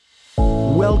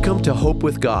Welcome to Hope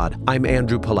with God. I'm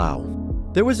Andrew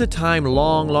Palau. There was a time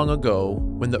long, long ago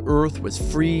when the earth was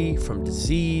free from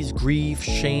disease, grief,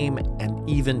 shame, and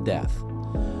even death.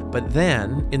 But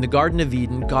then, in the Garden of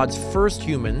Eden, God's first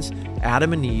humans,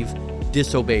 Adam and Eve,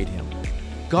 disobeyed him.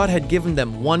 God had given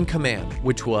them one command,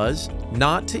 which was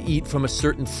not to eat from a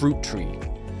certain fruit tree.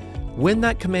 When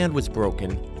that command was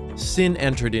broken, sin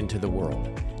entered into the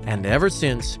world, and ever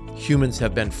since, humans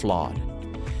have been flawed.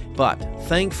 But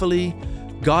thankfully,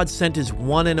 God sent his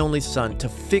one and only Son to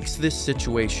fix this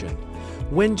situation.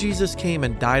 When Jesus came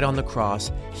and died on the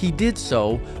cross, he did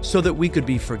so that we could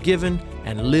be forgiven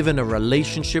and live in a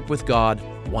relationship with God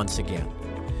once again.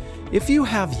 If you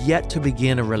have yet to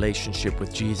begin a relationship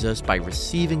with Jesus by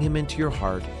receiving him into your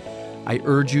heart, I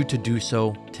urge you to do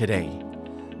so today.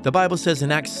 The Bible says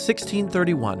in Acts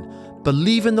 16:31,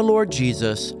 "Believe in the Lord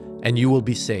Jesus, and you will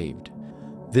be saved."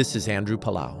 This is Andrew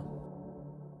Palau.